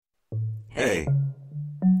Hey,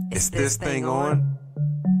 is this thing on?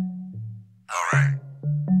 All right.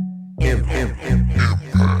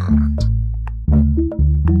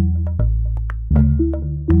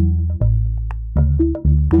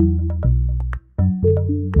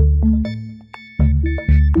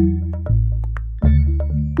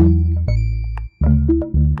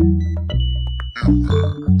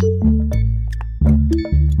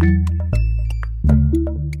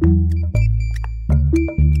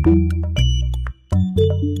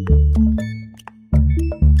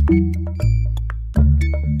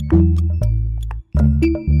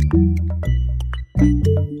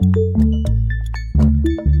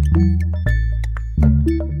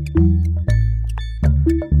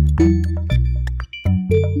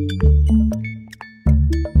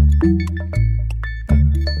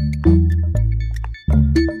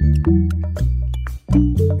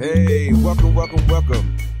 Hey,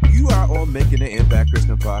 welcome. You are on Making an Impact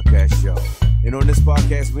Christian Podcast Show. And on this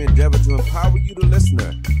podcast, we endeavor to empower you, the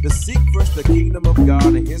listener, to seek first the kingdom of God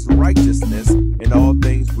and his righteousness, and all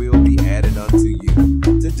things will be added unto you.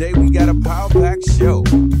 Today, we got a power-packed show.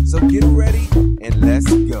 So get ready and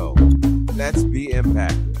let's go. Let's be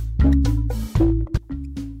impacted.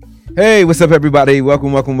 Hey, what's up, everybody?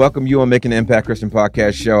 Welcome. You on Making an Impact Christian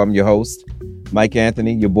Podcast Show. I'm your host, Mike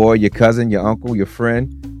Anthony, your boy, your cousin, your uncle, your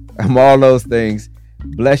friend. I'm all those things.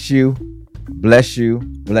 Bless you.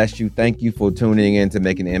 Thank you for tuning in to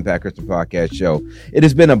Making an Impact Christian Podcast Show. It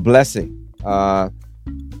has been a blessing to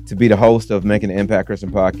be the host of Making an Impact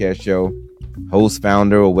Christian Podcast Show, host,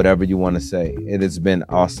 founder, or whatever you want to say. It has been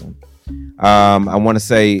awesome. I want to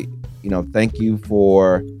say, thank you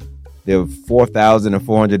for the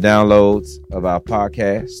 4,400 downloads of our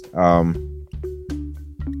podcast.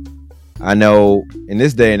 I know in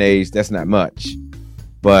this day and age, that's not much,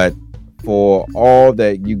 but for all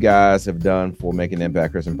that you guys have done for Making an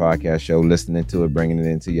Impact Christian Podcast Show, listening to it, bringing it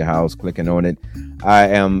into your house, clicking on it, I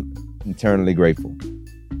am eternally grateful.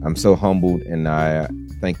 I'm so humbled, and I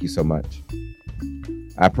thank you so much.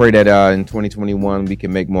 I pray that in 2021, we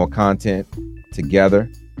can make more content together.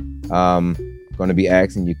 Going to be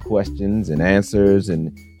asking you questions and answers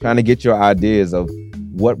and trying to get your ideas of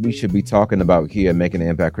what we should be talking about here at Making an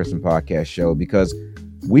Impact Christian Podcast Show, because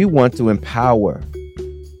we want to empower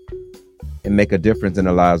and make a difference in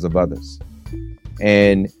the lives of others.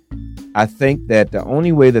 And I think that the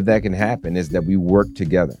only way that can happen is that we work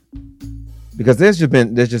together, because there's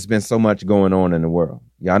just been so much going on in the world.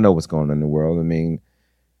 Y'all know what's going on in the world. I mean,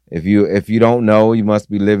 if you don't know, you must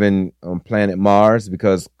be living on planet Mars,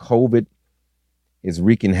 because COVID is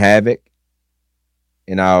wreaking havoc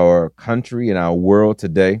in our country, in our world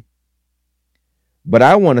today. But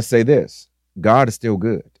I want to say this: God is still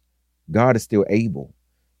good. God is still able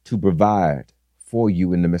to provide for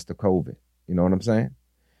you in the midst of COVID. You know what I'm saying?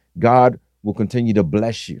 God will continue to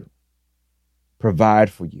bless you, provide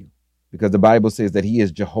for you, because the Bible says that he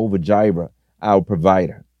is Jehovah Jireh, our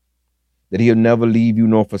provider, that he'll never leave you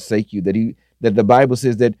nor forsake you, that the Bible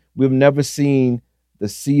says that we've never seen the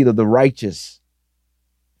seed of the righteous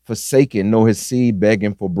forsaken, nor his seed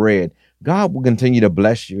begging for bread. God will continue to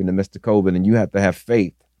bless you in the midst of COVID, and you have to have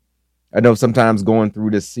faith. I know sometimes going through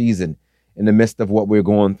this season, in the midst of what we're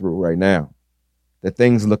going through right now, that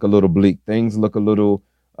things look a little bleak. Things look a little,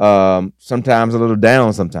 sometimes a little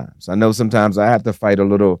down sometimes. I know sometimes I have to fight a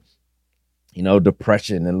little,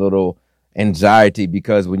 depression and a little anxiety,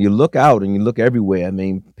 because when you look out and you look everywhere, I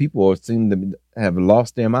mean, people seem to have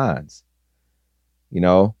lost their minds,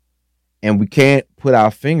 and we can't put our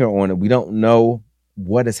finger on it. We don't know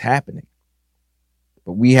what is happening,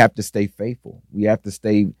 but we have to stay faithful. We have to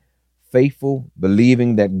stay faithful,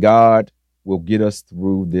 believing that God will get us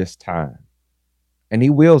through this time. And he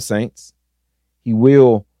will, saints. He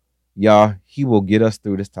will, y'all. He will get us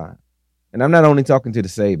through this time. And I'm not only talking to the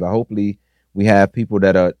saved, but hopefully we have people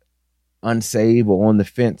that are unsaved or on the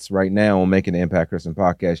fence right now on Making an Impact Christian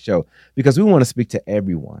Podcast Show, because we want to speak to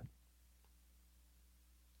everyone.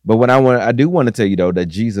 But I do want to tell you, though, that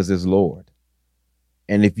Jesus is Lord.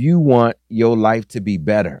 And if you want your life to be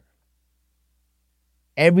better,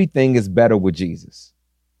 everything is better with Jesus.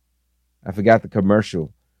 I forgot the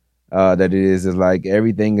commercial that it is. It's like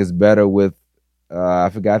everything is better with,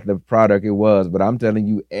 I forgot the product it was, but I'm telling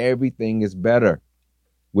you, everything is better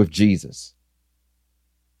with Jesus.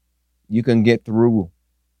 You can get through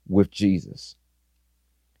with Jesus.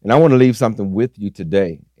 And I want to leave something with you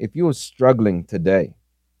today. If you're struggling today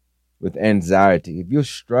with anxiety, if you're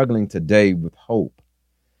struggling today with hope,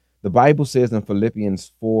 the Bible says in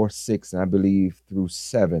Philippians 4:6, and I believe through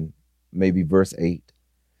 7, maybe verse 8,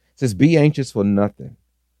 it says, "Be anxious for nothing,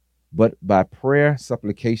 but by prayer,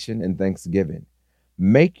 supplication, and thanksgiving,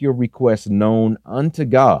 Make your requests known unto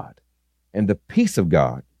God, and the peace of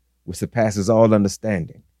God, which surpasses all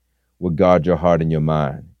understanding, will guard your heart and your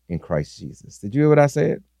mind in Christ Jesus. Did you hear what I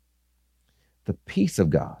said? The peace of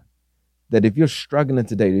God. That if you're struggling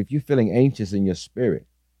today, if you're feeling anxious in your spirit,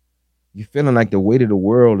 you're feeling like the weight of the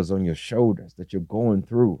world is on your shoulders, that you're going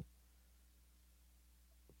through,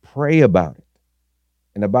 pray about it.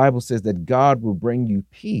 And the Bible says that God will bring you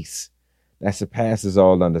peace that surpasses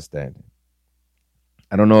all understanding.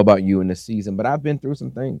 I don't know about you in this season, but I've been through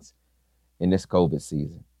some things in this COVID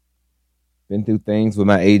season. Been through things with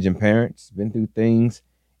my aging parents, been through things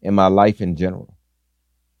in my life in general.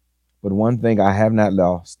 But one thing I have not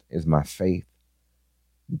lost is my faith.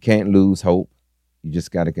 You can't lose hope. You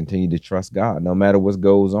just got to continue to trust God no matter what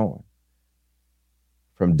goes on.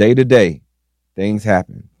 From day to day, things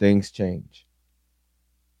happen, things change.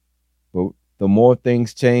 But the more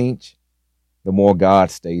things change, the more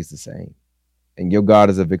God stays the same. And your God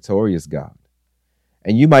is a victorious God.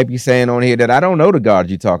 And you might be saying on here that I don't know the God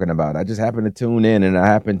you're talking about. I just happen to tune in and I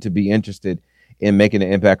happen to be interested in making the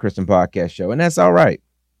Impact Christian Podcast show. And that's all right.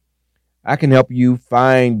 I can help you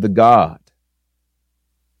find the God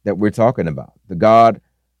that we're talking about. The God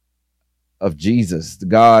of Jesus, the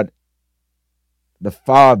God, the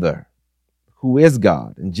Father, who is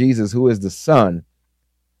God, and Jesus, who is the Son.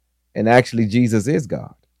 And actually, Jesus is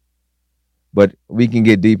God. But we can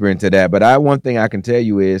get deeper into that. But one thing I can tell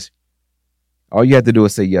you is, all you have to do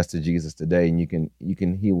is say yes to Jesus today,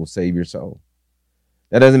 and he will save your soul.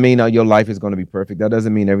 That doesn't mean your life is going to be perfect. That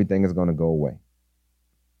doesn't mean everything is going to go away.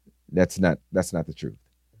 That's not the truth.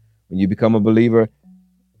 When you become a believer,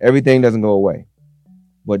 everything doesn't go away.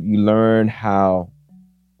 But you learn how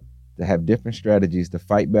to have different strategies to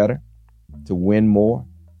fight better, to win more.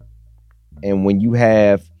 And when you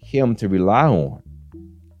have him to rely on,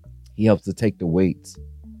 he helps to take the weights,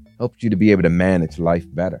 helps you to be able to manage life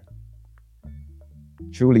better.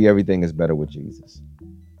 Truly, everything is better with Jesus.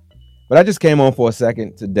 But I just came on for a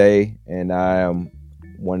second today, and I am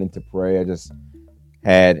wanting to pray. I just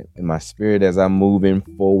had in my spirit as I'm moving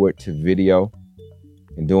forward to video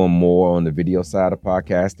and doing more on the video side of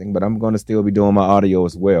podcasting, but I'm going to still be doing my audio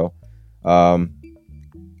as well.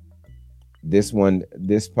 This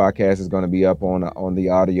podcast is going to be up on the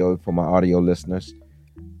audio for my audio listeners.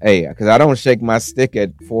 Hey, because I don't shake my stick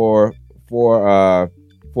at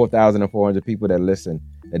 4,400 people that listen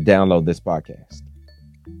and download this podcast.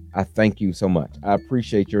 I thank you so much. I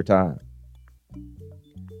appreciate your time.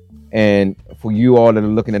 And for you all that are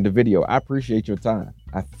looking at the video, I appreciate your time.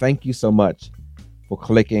 I thank you so much for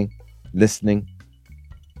clicking, listening,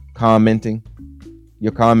 commenting.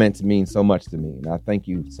 Your comments mean so much to me, and I thank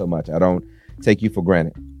you so much. I don't take you for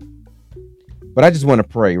granted. But I just want to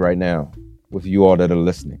pray right now with you all that are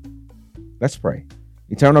listening. Let's pray.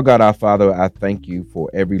 Eternal God, our Father, I thank you for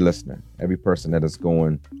every listener, every person that is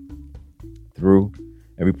going through,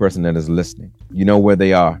 every person that is listening. You know where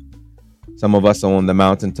they are. Some of us are on the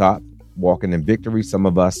mountaintop, walking in victory. Some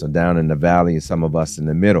of us are down in the valley, and some of us in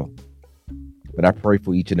the middle. But I pray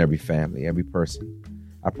for each and every family, every person.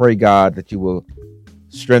 I pray, God, that you will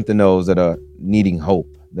strengthen those that are needing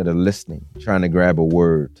hope, that are listening, trying to grab a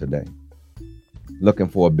word today, looking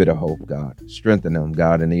for a bit of hope, God. Strengthen them,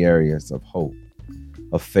 God, in the areas of hope,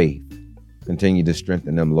 of faith. Continue to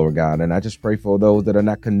strengthen them, Lord God. And I just pray for those that are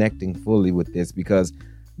not connecting fully with this because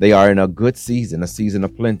they are in a good season, a season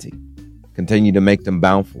of plenty. Continue to make them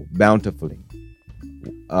bountiful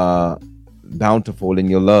in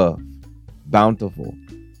your love, bountiful,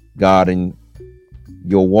 God, in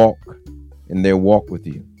your walk, in their walk with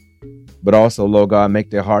you. But also, Lord God, make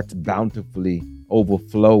their hearts bountifully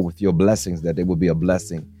overflow with your blessings, that they will be a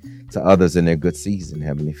blessing to others in their good season,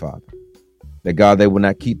 Heavenly Father. That, God, they will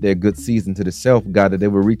not keep their good season to themselves, God, that they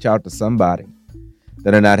will reach out to somebody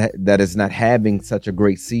that is not having such a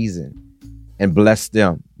great season and bless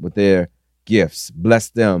them with their gifts. Bless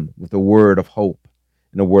them with a word of hope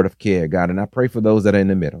and a word of care, God. And I pray for those that are in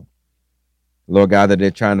the middle, Lord God, that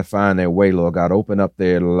they're trying to find their way, Lord God. Open up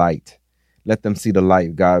their light. Let them see the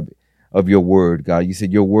light, God, of your word, God. You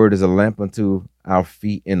said your word is a lamp unto our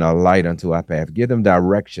feet and a light unto our path. Give them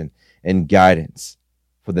direction and guidance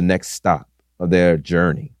for the next stop of their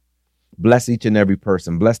journey. Bless each and every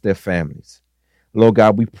person. Bless their families. Lord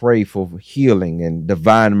God, we pray for healing and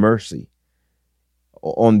divine mercy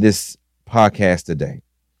on this podcast today.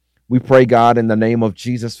 We pray, God, in the name of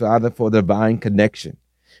Jesus, Father, for divine connection,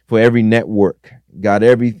 for every network, God,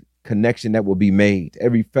 every connection that will be made,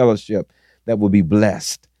 every fellowship that will be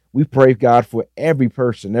blessed. We pray, God, for every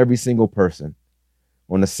person, every single person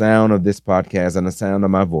on the sound of this podcast and the sound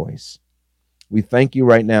of my voice. We thank you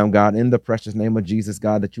right now, God, in the precious name of Jesus,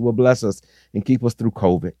 God, that you will bless us and keep us through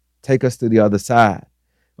COVID. Take us to the other side,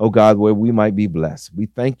 oh God, where we might be blessed. We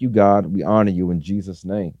thank you, God. We honor you in Jesus'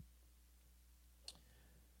 name.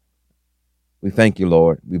 We thank you,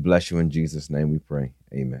 Lord. We bless you in Jesus' name we pray.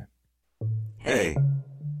 Amen. Hey,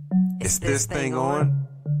 is this thing on?